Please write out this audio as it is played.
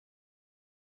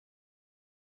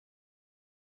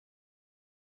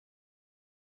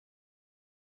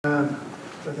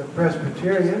with the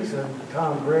Presbyterians and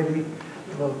Tom Brady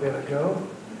a little bit ago.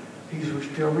 He's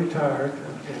still retired,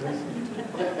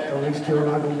 so he's still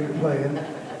not going to be playing.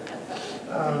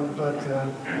 But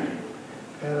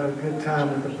had a good time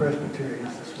with the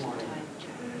Presbyterians this morning,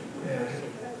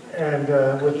 and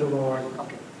with the Lord.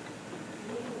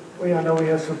 I know we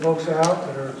have some folks out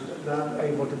that are not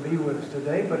able to be with us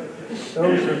today, but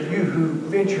those of you who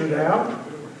ventured out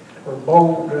were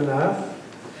bold enough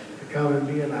to come and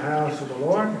be in the house of the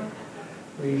Lord,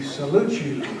 we salute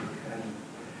you, and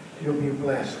you'll be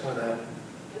blessed for that.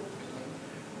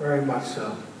 Very much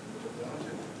so.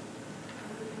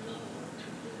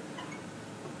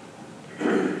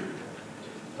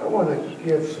 I want to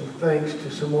give some thanks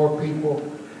to some more people.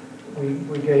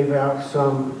 We gave out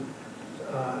some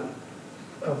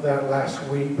of that last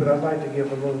week, but I'd like to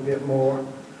give a little bit more.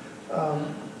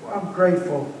 I'm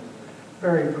grateful,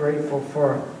 very grateful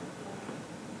for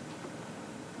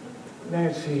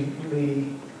Nancy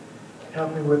Lee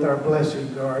helping with our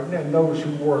blessing garden and those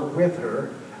who work with her.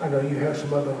 I know you have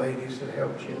some other ladies that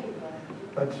helped you,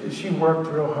 but she worked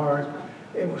real hard.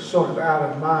 It was sort of out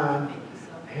of mind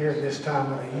here this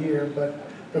time of the year, but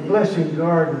the blessing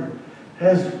garden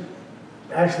has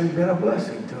actually been a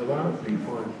blessing to a lot of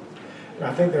people. And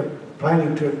I think they're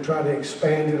planning to try to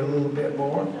expand it a little bit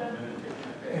more,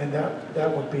 and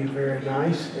that would be very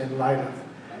nice in light of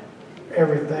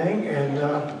everything. And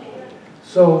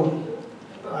so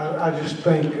I just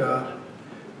thank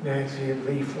Nancy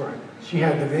Lee for it. She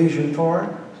had the vision for it,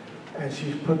 and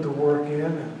she's put the work in.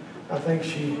 And I think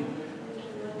she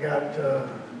got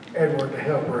Edward to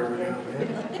help her every now and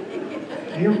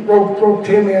then. He roped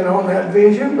him in on that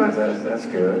vision, but that's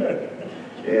good.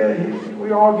 Yeah,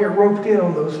 we all get roped in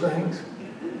on those things.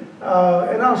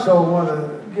 And also want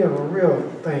to give a real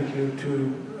thank you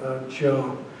to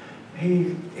Joe.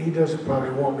 He doesn't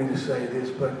probably want me to say this,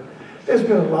 but there's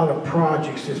been a lot of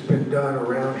projects that's been done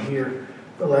around here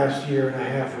the last year and a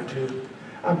half or two.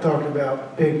 I'm talking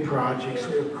about big projects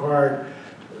that required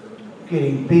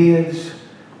getting bids,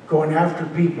 going after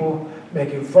people,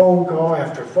 making phone call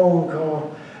after phone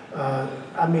call.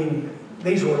 I mean,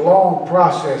 these were long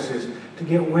processes to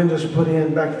get windows put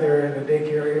in back there in the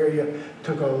daycare area.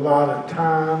 Took a lot of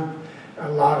time, a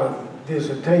lot of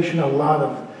visitation, a lot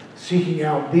of seeking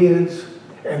out bids,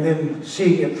 and then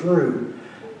seeing it through.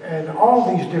 And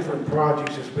all these different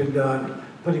projects that's been done,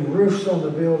 putting roofs on the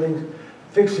buildings,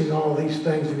 fixing all these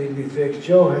things that need to be fixed.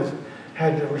 Joe has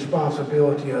had the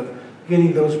responsibility of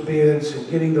getting those bids and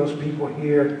getting those people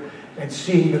here and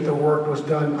seeing that the work was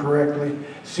done correctly,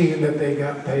 seeing that they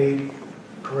got paid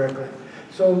correctly.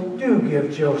 So do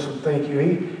give Joe some thank you.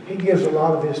 He gives a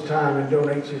lot of his time and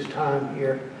donates his time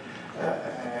here.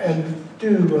 And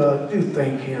do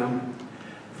thank him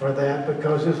for that,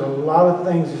 because there's a lot of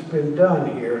things that's been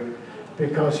done here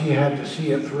because he had to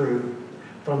see it through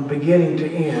from beginning to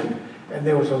end. And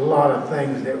there was a lot of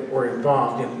things that were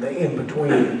involved in the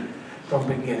in-between from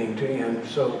beginning to end.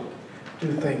 So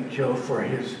do thank Joe for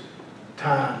his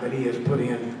time that he has put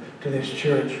in to this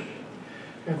church.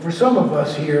 And for some of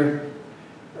us here,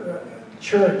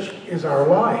 church is our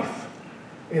life.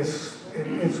 It's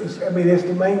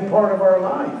the main part of our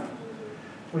life.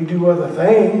 We do other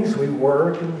things. We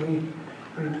work and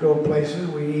we go places.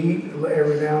 We eat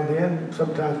every now and then,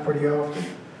 sometimes pretty often.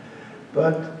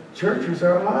 But church is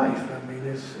our life. I mean,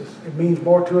 it means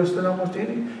more to us than almost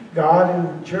any. God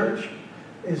and church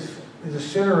is the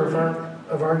center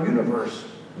of our universe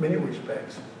in many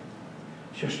respects.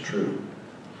 It's just true.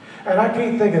 And I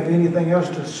can't think of anything else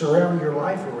to surround your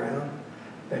life around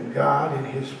than God and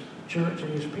His church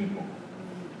and His people.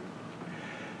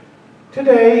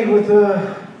 Today,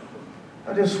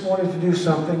 I just wanted to do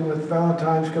something with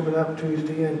Valentine's coming up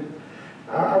Tuesday, and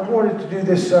I wanted to do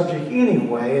this subject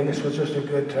anyway, and this was just a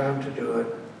good time to do it.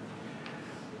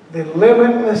 The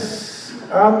limitless,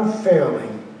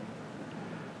 unfailing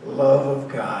love of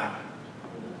God.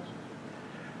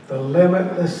 The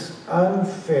limitless,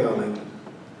 unfailing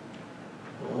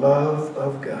love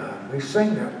of God. We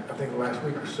sang that, I think, last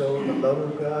week or so. The love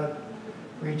of God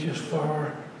reaches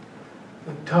far.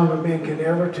 The tongue of man can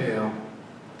never tell.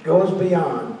 Goes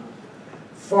beyond,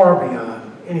 far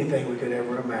beyond anything we could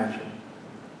ever imagine.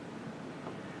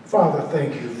 Father,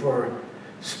 thank you for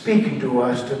speaking to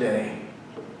us today.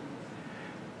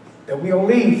 That we'll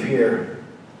leave here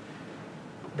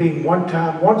being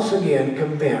once again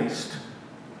convinced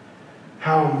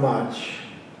how much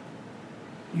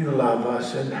you love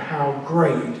us and how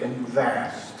great and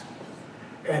vast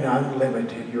and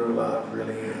unlimited your love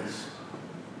really is.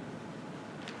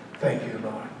 Thank you,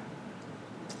 Lord.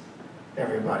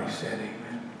 Everybody said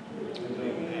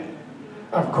amen.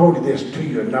 I've quoted this to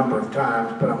you a number of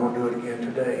times, but I'm going to do it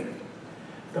again today.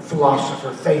 The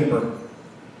philosopher Faber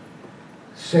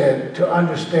said, to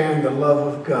understand the love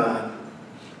of God,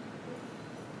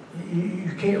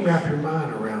 you can't wrap your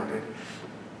mind around it.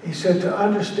 He said, to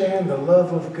understand the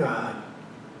love of God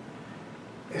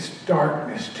is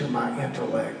darkness to my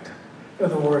intellect. In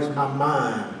other words, my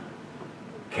mind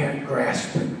can't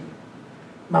grasp it.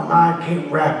 My mind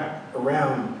can't wrap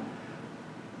around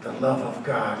the love of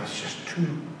God. It's just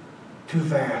too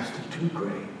vast and too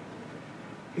great.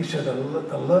 He said, the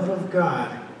love of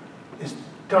God is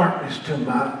darkness to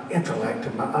my intellect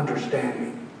and my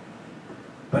understanding,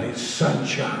 but it's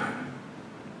sunshine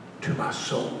to my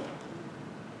soul.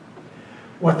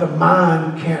 What the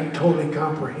mind can't totally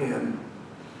comprehend,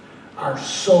 our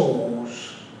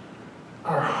souls,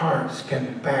 our hearts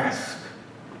can bask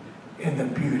in the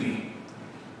beauty,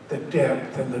 the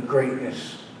depth, and the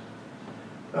greatness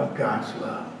of God's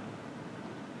love.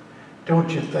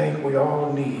 Don't you think we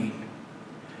all need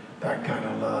that kind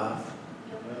of love?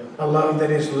 A love that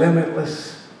is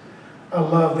limitless, a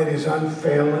love that is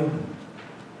unfailing,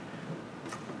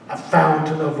 a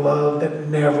fountain of love that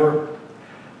never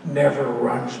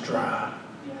runs dry,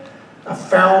 a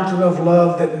fountain of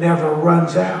love that never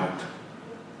runs out.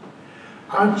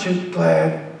 Aren't you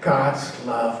glad God's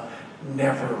love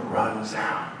never runs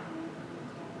out?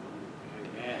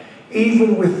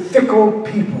 Even with fickle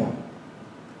people.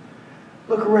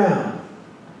 Look around.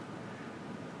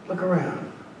 Look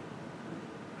around.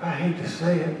 I hate to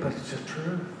say it, but it's the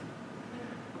truth.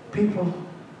 People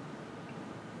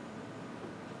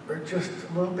are just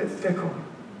a little bit fickle.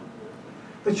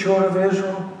 The children of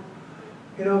Israel,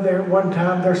 you know, one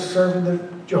time they're serving the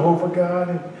Jehovah God,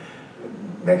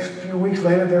 and next few weeks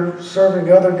later they're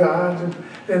serving other gods, and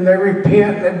then they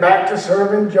repent and then back to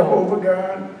serving Jehovah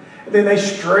God. And then they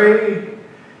stray.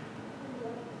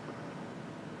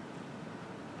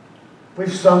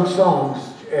 We've sung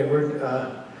songs, Edward.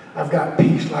 I've got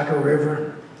peace like a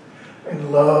river,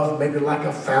 and love maybe like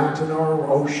a fountain or an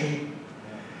ocean,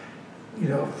 you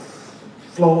know,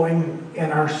 flowing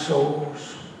in our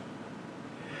souls.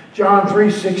 John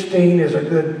 3:16 is a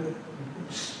good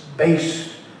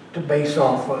base to base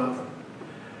off of.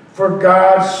 For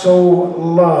God so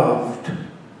loved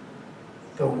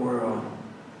the world.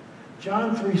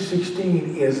 John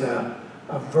 3:16 is a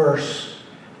verse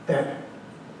that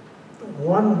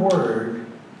one word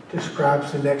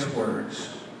describes the next words.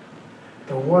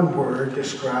 The one word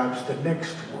describes the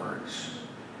next words.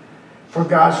 For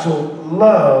God so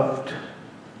loved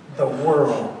the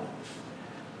world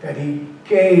that he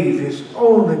gave his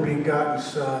only begotten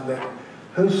Son, that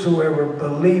whosoever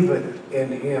believeth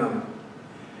in him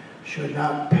should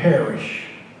not perish,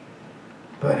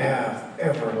 but have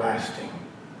everlasting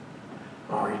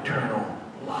or eternal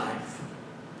life.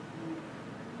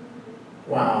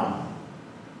 Wow.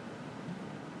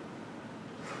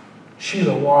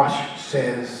 Sheila Walsh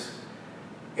says,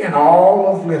 in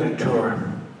all of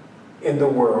literature in the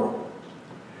world,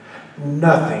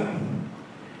 nothing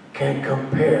can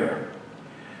compare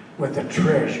with the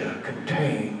treasure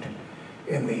contained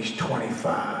in these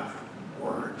 25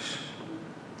 words.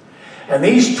 And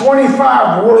these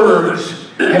 25 words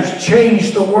have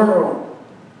changed the world.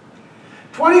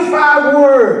 25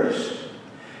 words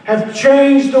have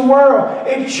changed the world.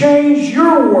 It changed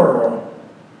your world.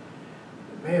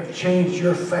 It may have changed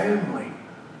your family.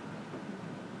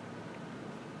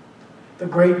 The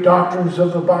great doctrines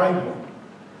of the Bible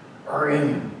are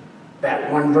in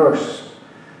that one verse.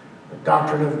 The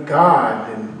doctrine of God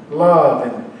and love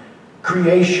and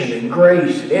creation and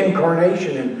grace and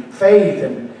incarnation and faith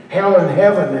and hell and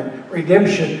heaven and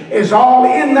redemption is all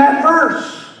in that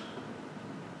verse.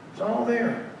 It's all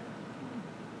there.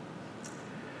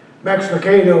 Max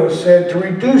Lucado has said to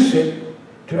reduce it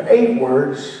to 8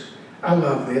 words. I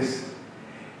love this.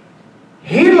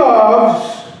 He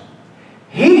loves,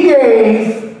 he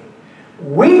gave,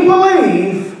 we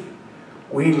believe,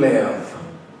 we live.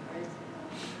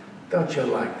 Don't you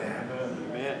like that?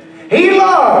 He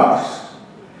loves,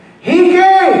 he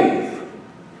gave,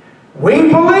 we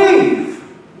believe,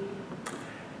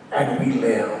 and we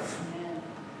live.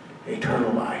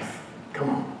 Eternal life. Come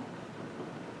on.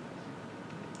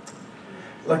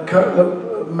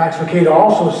 Max Lucado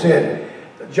also said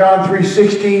John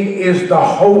 3:16 is the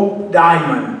hope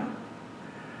diamond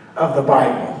of the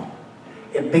Bible.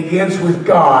 It begins with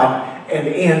God and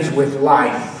ends with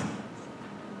life.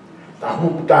 The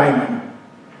hope diamond.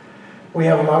 We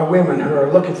have a lot of women who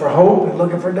are looking for hope and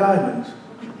looking for diamonds.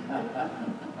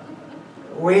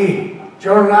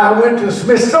 Joan and I went to the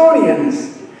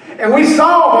Smithsonian's and we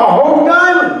saw a hope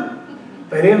diamond.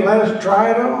 They didn't let us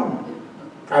try it on.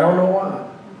 I don't know why.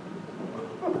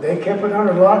 They kept it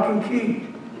under lock and key.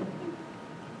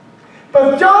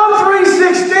 But John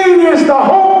 3:16 is the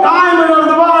whole diamond of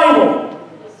the Bible.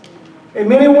 In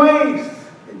many ways,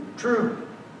 it's true.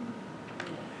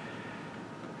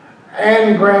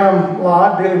 And Graham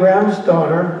Lotz, Billy Graham's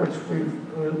daughter, which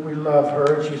we love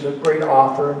her. She's a great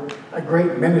author, a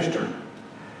great minister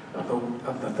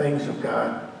of the things of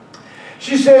God.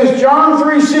 She says John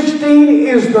 3:16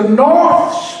 is the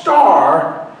North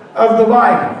Star of the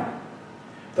Bible.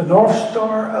 The North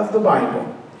Star of the Bible.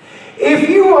 If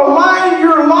you align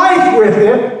your life with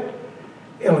it,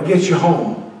 it'll get you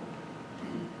home.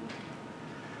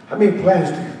 How many plans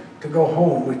to go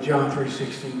home with John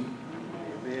 3:16?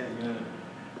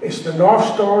 It's the North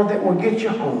Star that will get you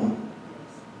home.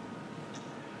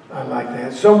 I like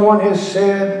that. Someone has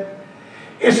said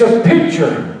it's a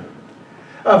picture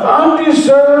of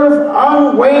undeserved,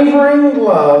 unwavering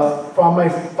love from a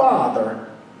father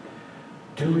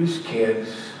to his kids.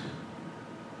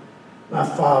 My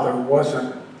father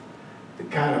wasn't the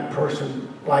kind of person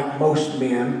like most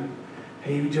men.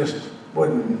 He just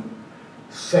wouldn't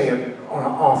say it on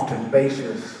an often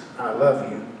basis, I love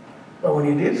you. But when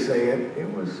he did say it,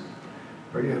 it was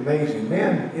pretty amazing.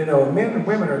 Men, you know, men and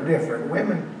women are different.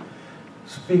 Women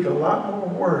speak a lot more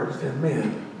words than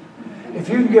men. If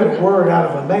you can get a word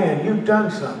out of a man, you've done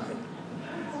something.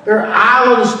 They're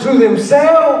islands to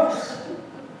themselves.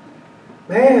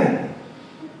 Man,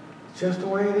 it's just the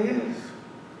way it is.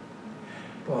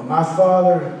 Well, my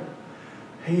father,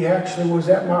 he actually was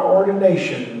at my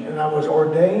ordination, and I was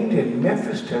ordained in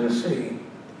Memphis, Tennessee,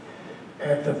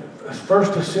 at the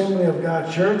First Assembly of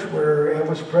God Church, where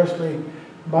Elvis Presley's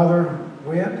mother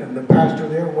went, and the pastor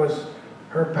there was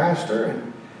her pastor,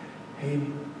 and he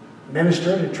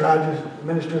ministered and tried to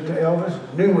minister to Elvis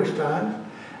numerous times.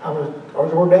 I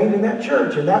was ordained in that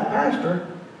church, and that pastor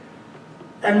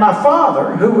and my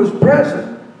father, who was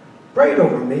present, prayed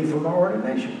over me for my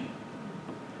ordination.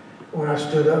 When I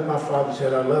stood up, my father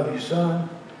said, "I love you, son,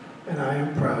 and I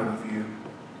am proud of you."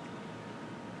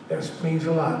 That means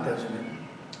a lot, doesn't it?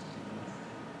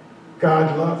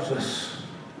 God loves us.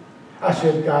 I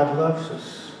said, God loves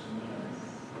us.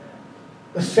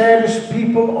 The saddest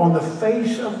people on the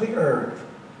face of the earth.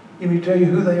 Let me tell you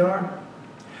who they are.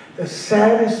 The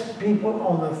saddest people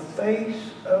on the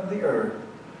face of the earth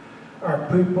are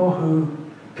people who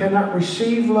cannot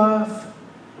receive love,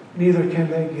 neither can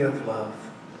they give love.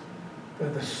 They're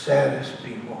the saddest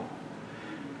people.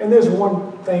 And there's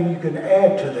one thing you can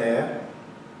add to that.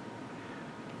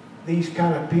 These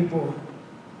kind of people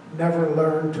never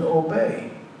learn to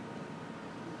obey.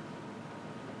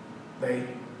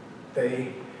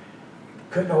 They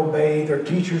couldn't obey their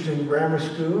teachers in grammar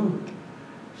school,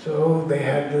 so they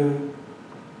had to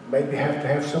maybe have to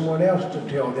have someone else to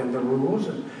tell them the rules,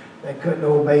 and they couldn't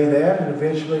obey that, and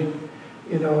eventually,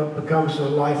 you know, it becomes a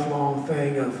lifelong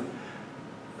thing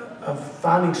of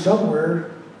finding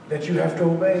somewhere that you have to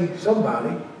obey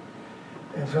somebody.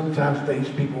 And sometimes these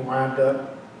people wind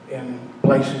up in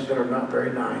places that are not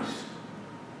very nice,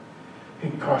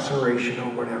 incarceration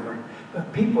or whatever.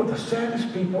 But people, the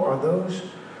saddest people are those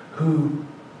who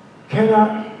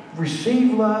cannot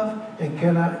receive love and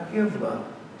cannot give love.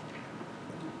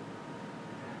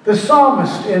 The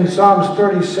psalmist in Psalms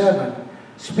 37,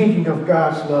 speaking of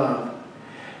God's love,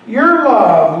 your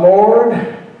love, Lord,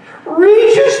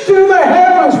 reaches to the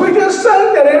heavens. We just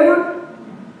sang that, Edward.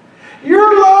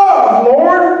 Your love,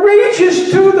 Lord,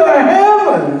 reaches to the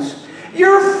heavens.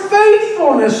 Your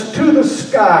faithfulness to the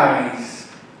skies.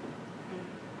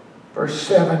 Verse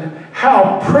 7,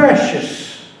 how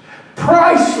precious,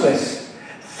 priceless,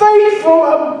 faithful,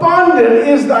 abundant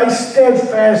is thy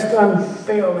steadfast,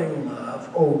 unfailing love,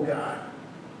 O God.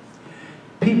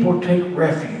 People take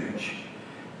refuge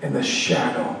in the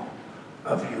shadow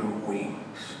of your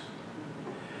wings.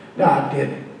 Now, I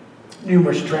did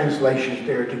numerous translations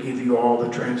there to give you all the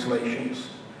translations.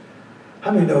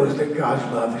 How many knows that God's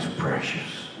love is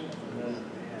precious?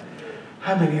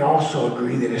 How many also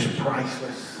agree that it's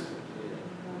priceless?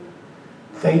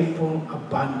 Faithful,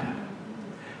 abundant,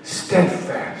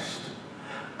 steadfast,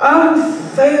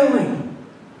 unfailing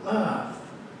love,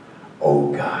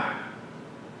 oh God.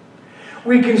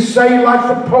 We can say like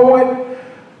the poet,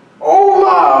 oh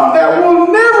love that will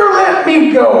never let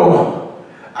me go,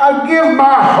 I give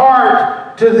my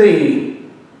heart to thee.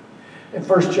 And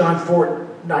 1 John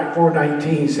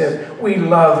 4:19 says, we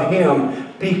love him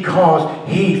because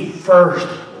he first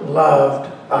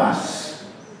loved us.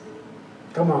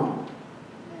 Come on.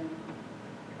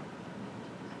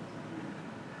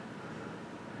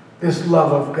 This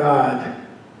love of God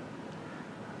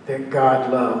that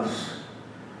God loves.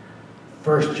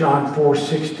 1 John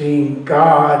 4:16,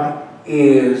 God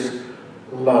is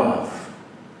love.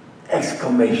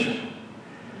 Exclamation.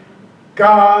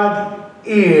 God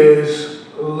is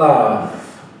love.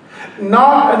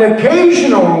 Not an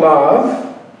occasional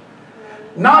love,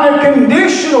 not a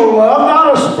conditional love,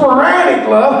 not a sporadic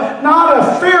love, not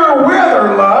a fair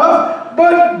weather love,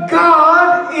 but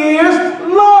God is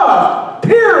love.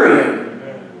 Period.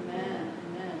 Amen.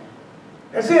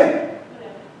 That's it.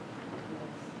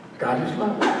 God is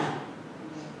love.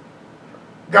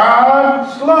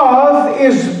 God's love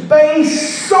is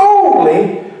based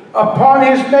solely upon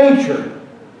His nature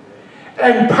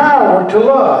and power to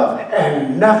love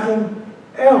and nothing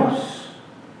else.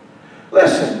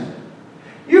 Listen,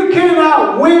 you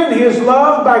cannot win His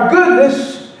love by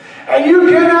goodness, and you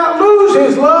cannot lose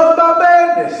His love by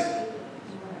badness.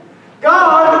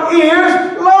 God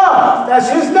is love. That's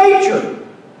His nature.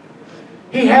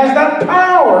 He has that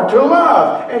power to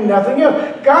love and nothing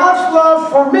else. God's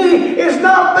love for me is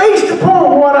not based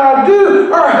upon what I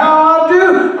do or how I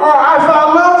do or if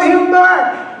I love Him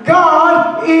back.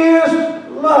 God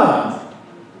is love.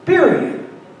 Period.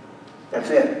 That's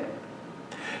it.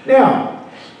 Now,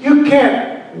 you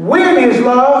can't win His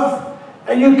love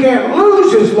and you can't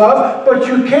lose His love, but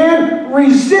you can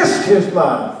resist His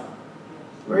love.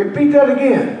 Repeat that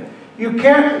again. You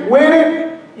can't win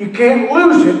it, you can't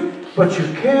lose it, but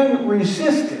you can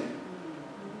resist it.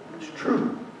 It's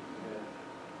true.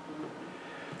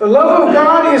 The love of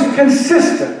God is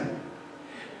consistent,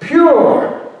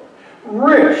 pure,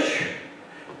 rich,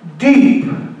 deep,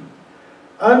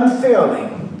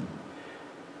 unfailing,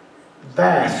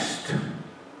 vast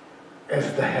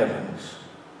as the heavens.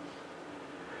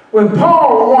 When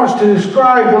Paul wants to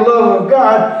describe the love of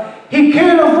God, he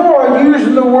can't avoid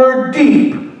using the word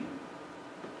deep.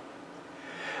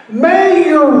 May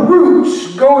your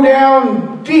roots go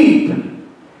down deep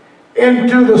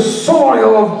into the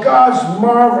soil of God's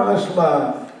marvelous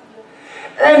love.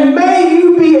 And may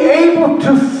you be able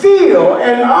to feel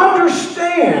and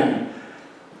understand,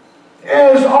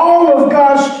 as all of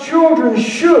God's children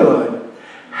should,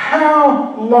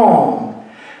 how long,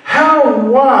 how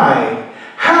wide,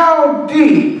 how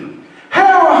deep,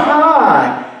 how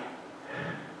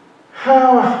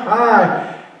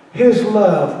high His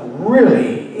love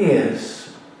really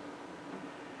is.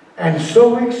 And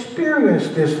so experience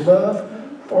this love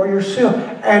for yourself.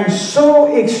 And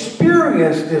so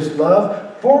experience this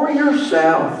love for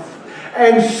yourself.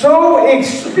 And so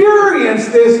experience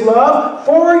this love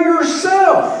for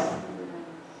yourself.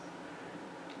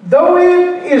 Though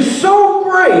it is so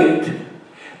great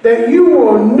that you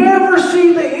will never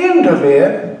see the end of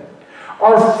it,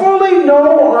 or fully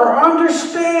know or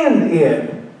understand it.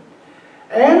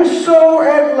 And so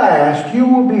at last you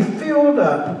will be filled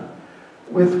up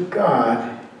with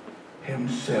God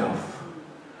Himself.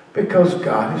 Because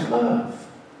God is love.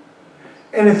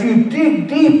 And if you dig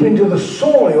deep into the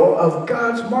soil of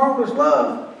God's marvelous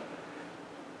love,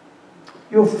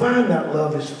 you'll find that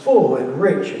love is full and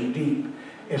rich and deep.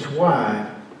 It's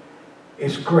wide.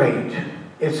 It's great.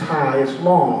 It's high. It's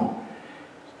long.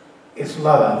 It's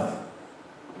love.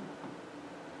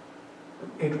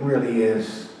 It really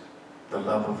is the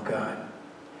love of God.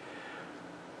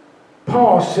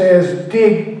 Paul says,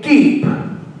 dig deep.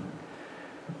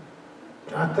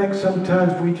 I think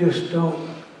sometimes we just don't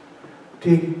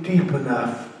dig deep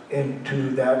enough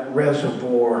into that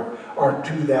reservoir or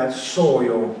to that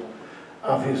soil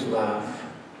of His love.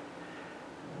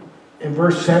 In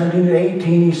verse 17 and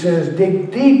 18, he says,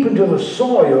 dig deep into the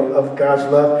soil of God's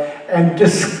love and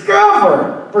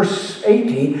discover, verse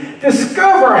 18,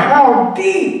 discover how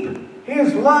deep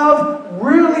His love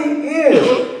really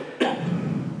is.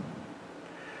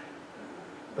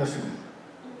 Listen,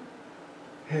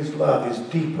 His love is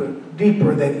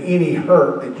deeper than any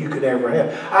hurt that you could ever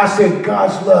have. I said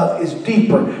God's love is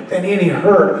deeper than any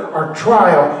hurt or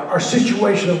trial or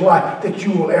situation of life that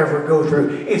you will ever go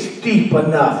through. It's deep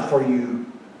enough for you.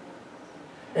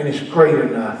 And it's great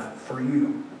enough for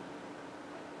you.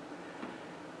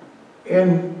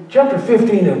 In chapter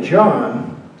 15 of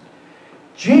John,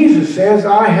 Jesus says,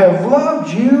 I have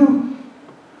loved you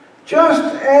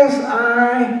just as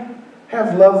I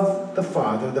have loved the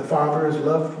Father. The Father has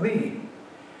loved me.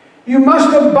 You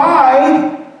must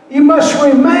abide, you must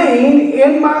remain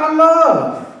in my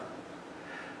love.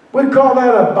 We call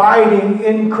that abiding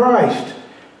in Christ.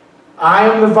 I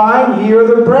am the vine, ye are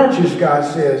the branches, God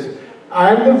says.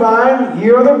 I am the vine,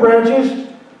 ye are the branches.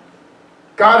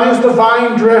 God is the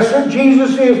vine dresser.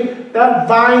 Jesus is that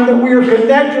vine that we are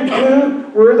connected to.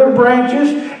 We're the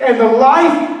branches. And the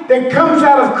life that comes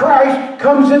out of Christ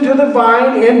comes into the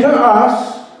vine, into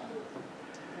us.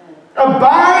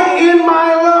 Abide in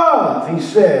my love, he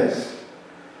says.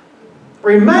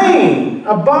 Remain,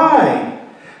 abide.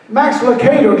 Max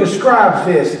Lucado describes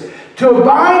this. To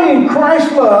abide in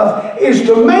Christ's love is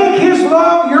to make His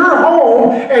love your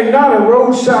home and not a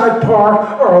roadside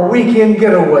park or a weekend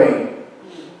getaway,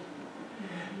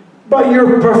 but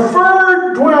your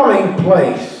preferred dwelling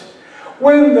place.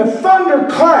 When the thunder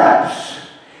claps,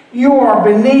 you are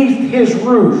beneath His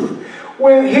roof.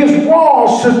 When His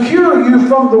walls secure you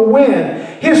from the wind,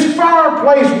 His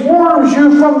fireplace warms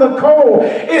you from the cold.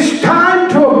 It's time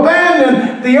to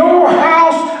abandon the old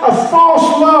house of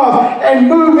false love and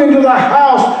move into the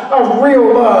house of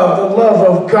real love, the love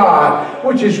of God,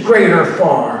 which is greater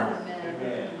far.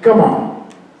 Amen. Come on.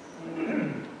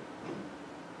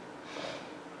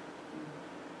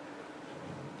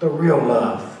 The real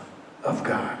love of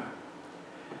God.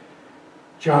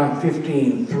 John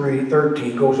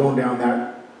 15:13 goes on down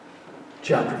that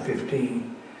chapter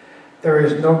 15. There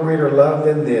is no greater love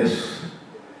than this,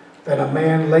 that a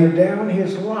man lay down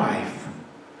his life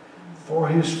for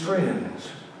his friends.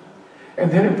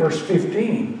 And then in verse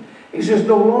 15, he says,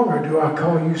 no longer do I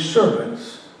call you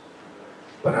servants,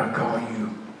 but I call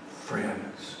you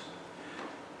friends.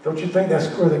 Don't you think that's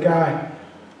where the guy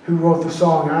who wrote the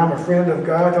song, I'm a Friend of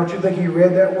God, don't you think he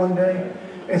read that one day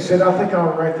and said, I think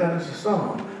I'll write that as a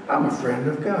song. I'm a friend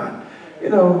of God. You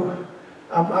know,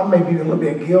 I may be a little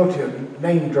bit guilty of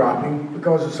name dropping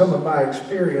because of some of my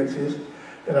experiences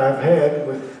that I've had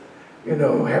with, you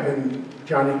know, having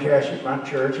Johnny Cash at my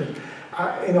church. And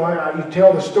you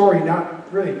tell the story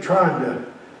not really trying to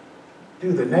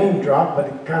do the name drop, but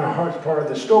it kind of heart's part of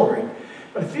the story.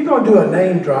 But if you're going to do a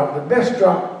name drop, the best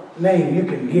drop name you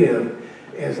can give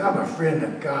is I'm a friend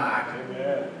of God.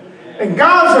 Amen. And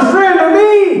God's a friend of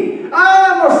me.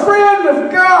 I'm a friend of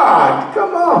God.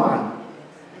 Come on.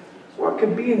 What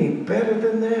could be any better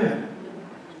than that?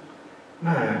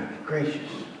 My gracious.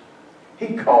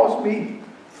 He calls me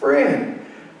friend.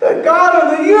 The God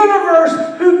of the universe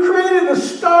who created the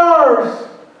stars.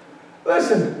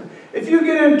 Listen, if you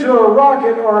get into a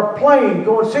rocket or a plane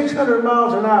going 600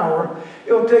 miles an hour,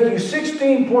 it'll take you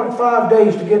 16.5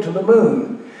 days to get to the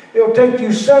moon. It'll take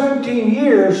you 17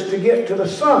 years to get to the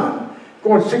sun,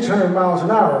 going 600 miles an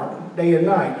hour, day and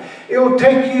night. It'll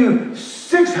take you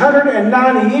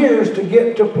 690 years to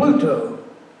get to Pluto.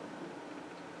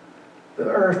 The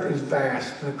earth is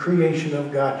vast, the creation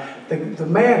of God.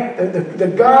 The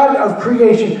God of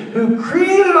creation who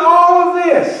created all of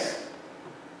this,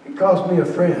 He calls me a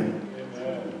friend.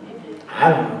 Amen. I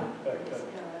don't know.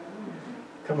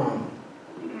 Come on.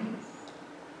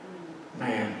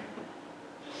 Man.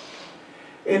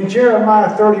 In Jeremiah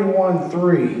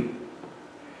 31:3,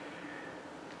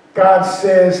 God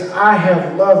says, I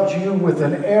have loved you with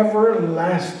an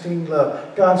everlasting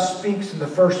love. God speaks in the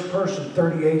first person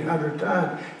 3,800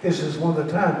 times. This is one of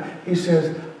the times. He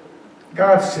says,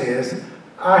 God says,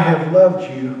 I have loved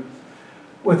you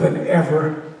with an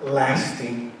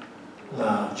everlasting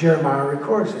love. Jeremiah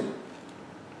records it.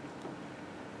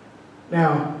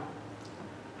 Now,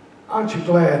 aren't you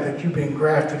glad that you've been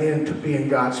grafted into being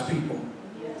God's people?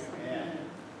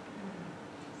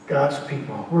 God's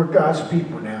people. We're God's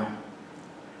people now.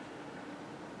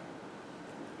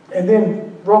 And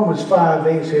then Romans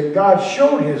 5:8 said, God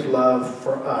showed His love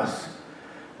for us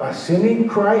by sending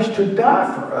Christ to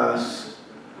die for us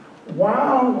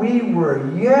while we were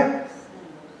yet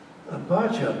a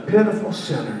bunch of pitiful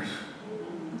sinners.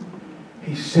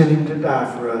 He sent Him to die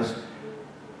for us.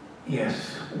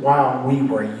 Yes, while we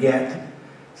were yet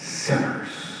sinners.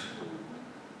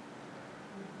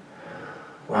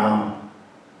 Wow.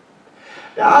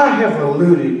 Now, I have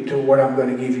alluded to what I'm going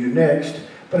to give you next,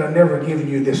 but I've never given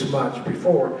you this much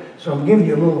before. So I'm giving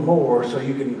you a little more so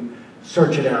you can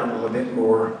search it out a little bit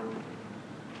more.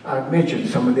 I mentioned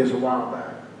some of this a while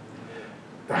back.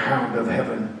 The Hound of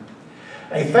Heaven.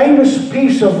 A famous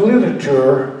piece of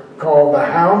literature called The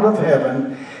Hound of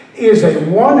Heaven is a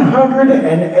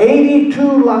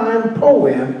 182-line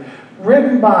poem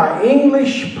written by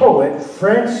English poet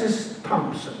Francis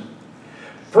Thompson.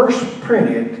 First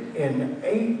printed in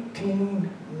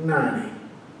 1890.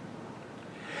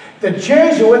 The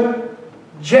Jesuit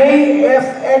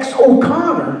JFX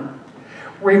O'Connor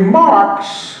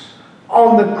remarks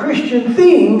on the Christian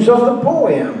themes of the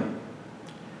poem.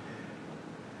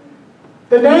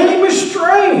 The name is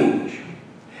strange.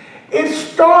 It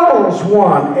startles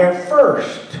one at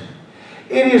first.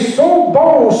 It is so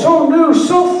bold, so new,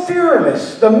 so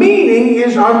fearless. The meaning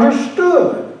is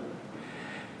understood.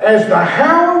 As the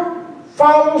hound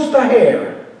follows the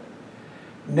hare,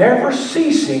 never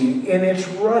ceasing in its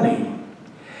running,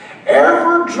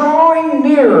 ever drawing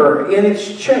nearer in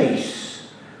its chase,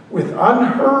 with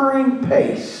unhurrying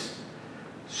pace,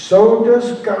 so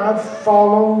does God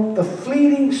follow the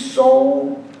fleeting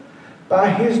soul by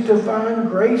His divine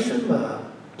grace and love.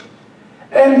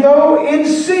 And though in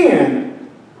sin,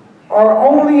 or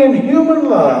only in human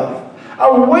love,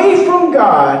 away from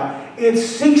God, it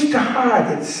seeks to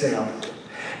hide itself.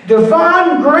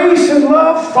 Divine grace and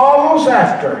love follows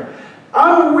after,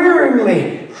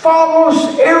 unwearyingly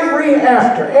follows ever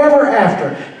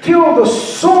after, till the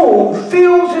soul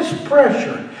feels its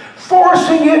pressure,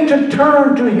 forcing it to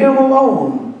turn to Him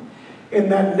alone in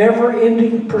that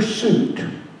never-ending pursuit.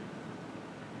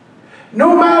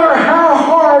 No matter how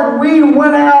hard we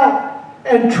went out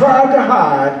and tried to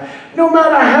hide, no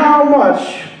matter how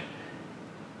much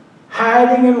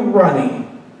hiding and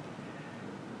running,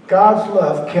 God's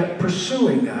love kept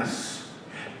pursuing us,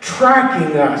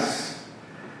 tracking us,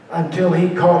 until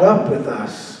He caught up with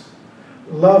us,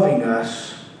 loving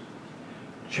us,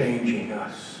 changing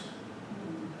us.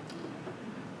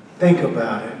 Think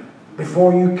about it.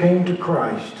 Before you came to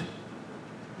Christ,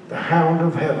 the Hound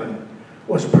of Heaven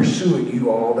was pursuing you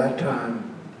all that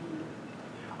time.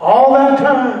 All that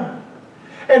time.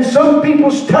 And some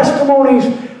people's testimonies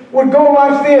would go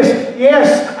like this.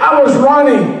 Yes, I was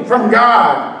running from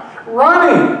God.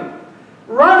 Running,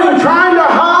 trying to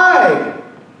hide,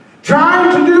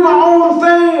 trying to do my own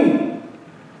thing.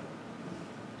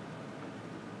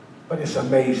 But it's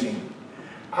amazing.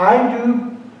 I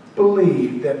do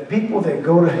believe that people that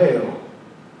go to hell,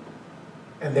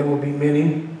 and there will be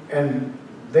many, and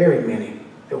very many,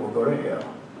 that will go to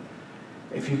hell.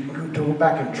 If you go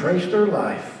back and trace their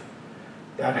life,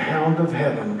 that Hound of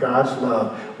Heaven, God's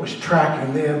love, was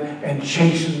tracking them and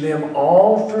chasing them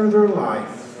all through their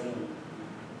life.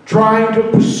 Trying to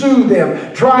pursue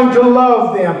them, trying to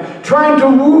love them, trying to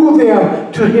woo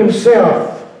them to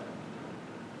Himself.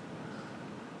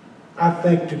 I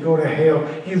think to go to hell,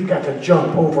 you've got to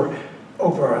jump over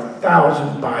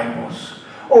 1,000 Bibles,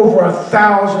 over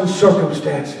 1,000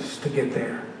 circumstances to get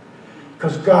there.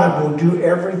 Because God will do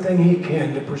everything He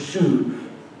can to pursue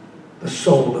the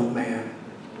soul of man.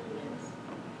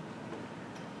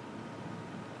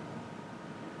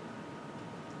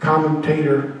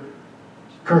 Commentator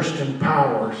Kirsten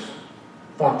Powers,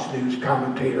 Fox News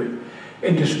commentator,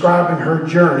 in describing her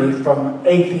journey from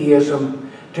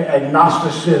atheism to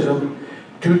agnosticism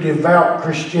to devout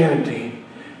Christianity,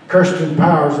 Kirsten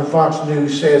Powers of Fox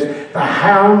News says, "The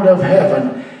Hound of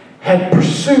Heaven had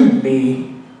pursued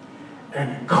me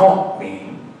and caught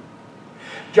me."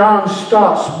 John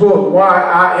Stott's book, Why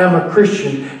I Am a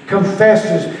Christian,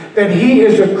 confesses that he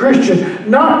is a Christian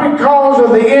not because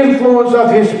of the influence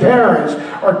of his parents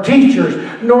or teachers,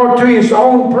 nor to his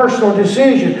own personal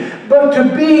decision, but to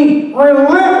be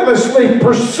relentlessly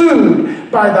pursued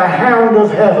by the Hound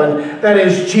of Heaven, that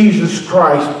is Jesus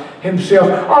Christ Himself.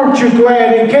 Aren't you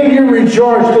glad, and can you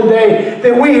rejoice today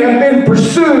that we have been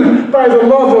pursued by the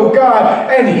love of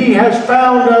God, and He has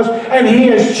found us, and He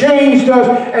has changed us,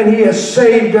 and He has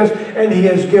saved us, and He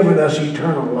has given us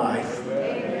eternal life.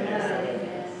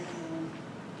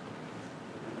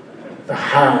 The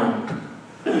Hound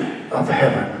of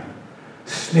Heaven,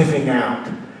 sniffing out,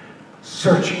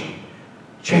 searching,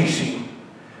 chasing,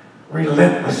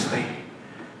 relentlessly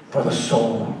for the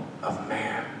soul of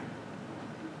man.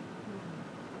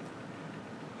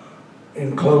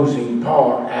 In closing,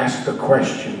 Paul asked the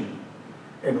question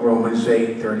in Romans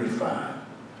 8:35.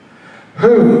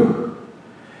 Who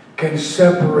can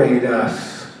separate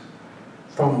us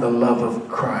from the love of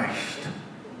Christ?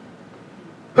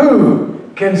 Who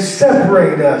can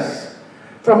separate us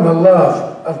from the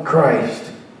love of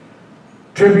Christ?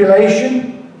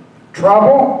 Tribulation,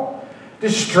 trouble,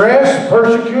 distress,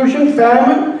 persecution,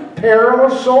 famine, peril, or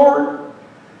sword?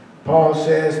 Paul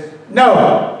says,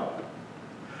 no.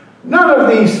 None of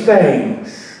these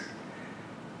things.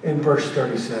 In verse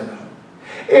 37.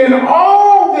 In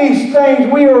all these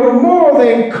things we are more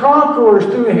than conquerors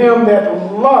through Him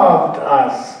that loved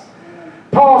us.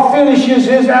 Paul finishes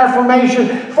his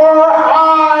affirmation, for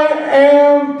I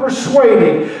am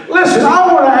persuaded. Listen,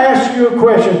 I want to ask you a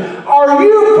question. Are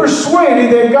you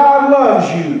persuaded that God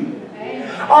loves you?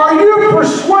 Are you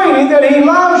persuaded that He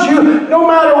loves you no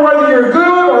matter whether you're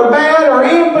good or bad or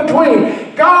in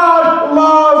between? God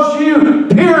loves you,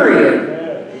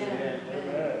 period.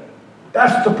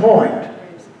 That's the point.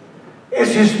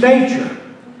 It's His nature.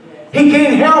 He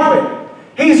can't help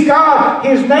it. He's God.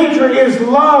 His nature is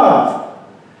love.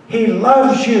 He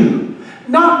loves you.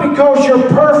 Not because you're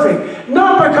perfect.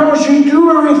 Not because you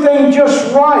do everything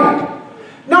just right.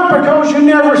 Not because you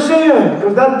never sin,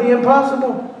 because that would be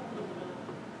impossible.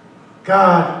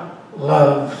 God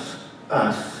loves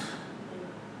us.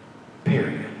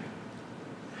 Period.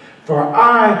 For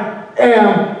I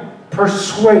am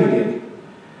persuaded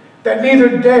that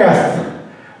neither death,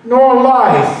 nor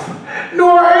life,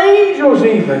 nor angels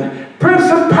even,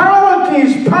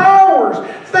 principalities, powers,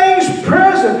 things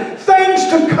present, things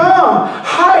to come,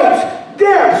 heights,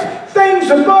 depths,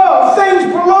 things above,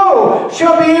 things below,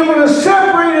 shall be able to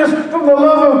separate us from the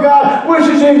love of God, which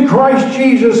is in Christ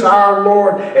Jesus our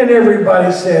Lord. And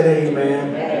everybody said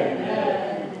amen.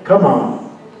 Amen. Come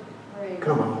on.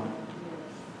 Come on.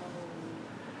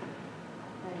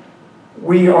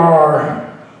 We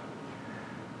are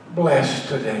blessed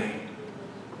today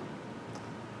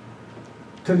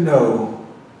to know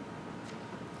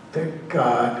that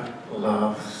God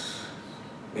loves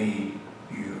me,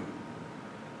 you.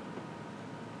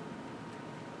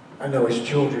 I know as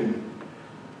children,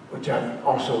 which I've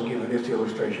also given this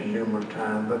illustration numerous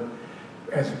times, but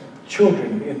as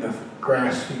children in the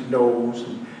grassy knolls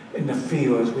and in the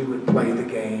fields, we would play the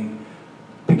game,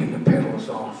 picking the petals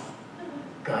off.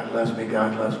 God loves me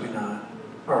not.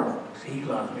 Or he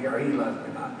loves me, or he loves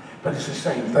me not. But it's the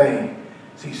same thing.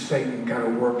 See, Satan kind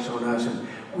of works on us, and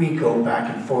we go back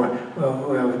and forth.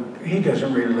 Well, he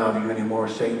doesn't really love you anymore,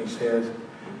 Satan says,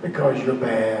 because you're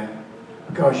bad,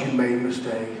 because you made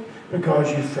mistakes,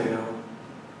 because you failed.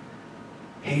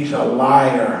 He's a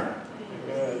liar.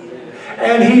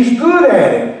 And he's good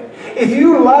at it. If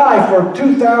you lie for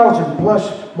 2,000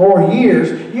 plus more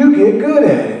years, you get good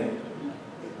at it.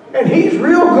 And he's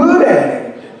real good at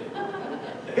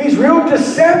it. He's real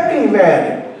deceptive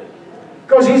at it.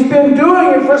 Because he's been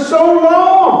doing it for so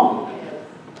long.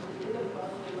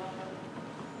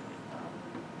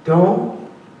 Don't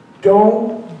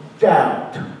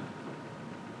doubt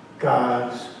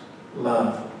God's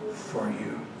love for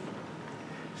you.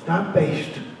 It's not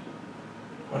based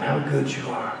on how good you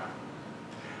are.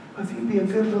 If you be a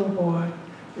good little boy,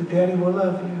 your daddy will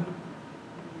love you.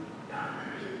 No.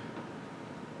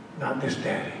 Not this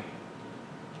daddy.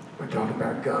 We're talking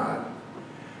about God,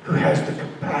 who has the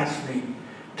capacity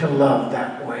to love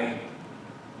that way.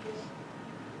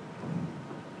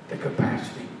 The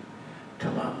capacity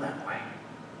to love that way.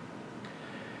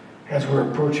 As we're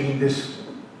approaching this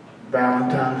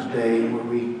Valentine's Day where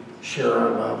we share our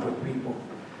love with people,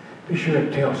 be sure to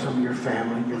tell some of your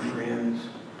family and your friends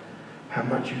how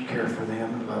much you care for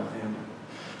them and love them.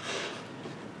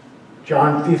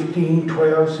 John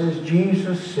 15:12 says,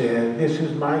 Jesus said, this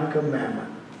is my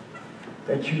commandment,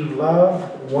 that you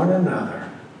love one another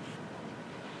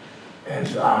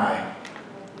as I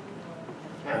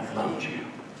have loved you.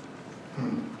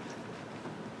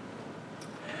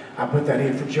 I put that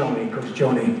in for Joni, because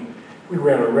Joni, we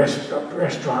were at a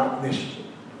restaurant, and this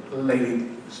lady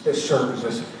that serves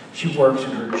us, she works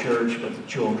in her church with the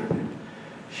children.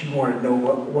 She wanted to know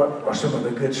what are some of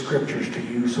the good scriptures to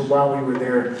use. So while we were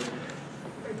there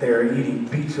eating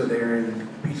pizza there in the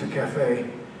Pizza Cafe,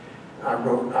 I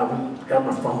got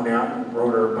my phone out and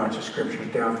wrote her a bunch of scriptures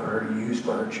down for her to use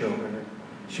for her children. And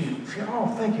she said, oh,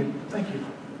 thank you,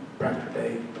 Pastor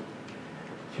Dave.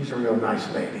 She's a real nice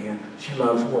lady, and she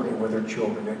loves working with her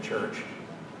children at church.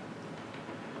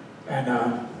 And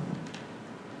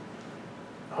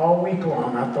all week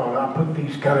long, I thought I put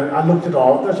these I looked at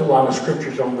all. There's a lot of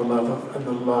scriptures on the love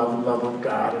of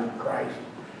God and Christ,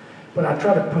 but I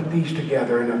try to put these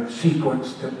together in a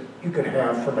sequence that you could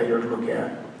have for later to look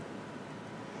at.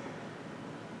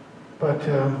 But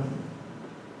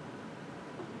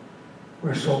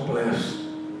we're so blessed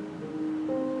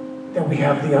that we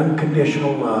have the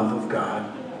unconditional love of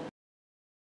God.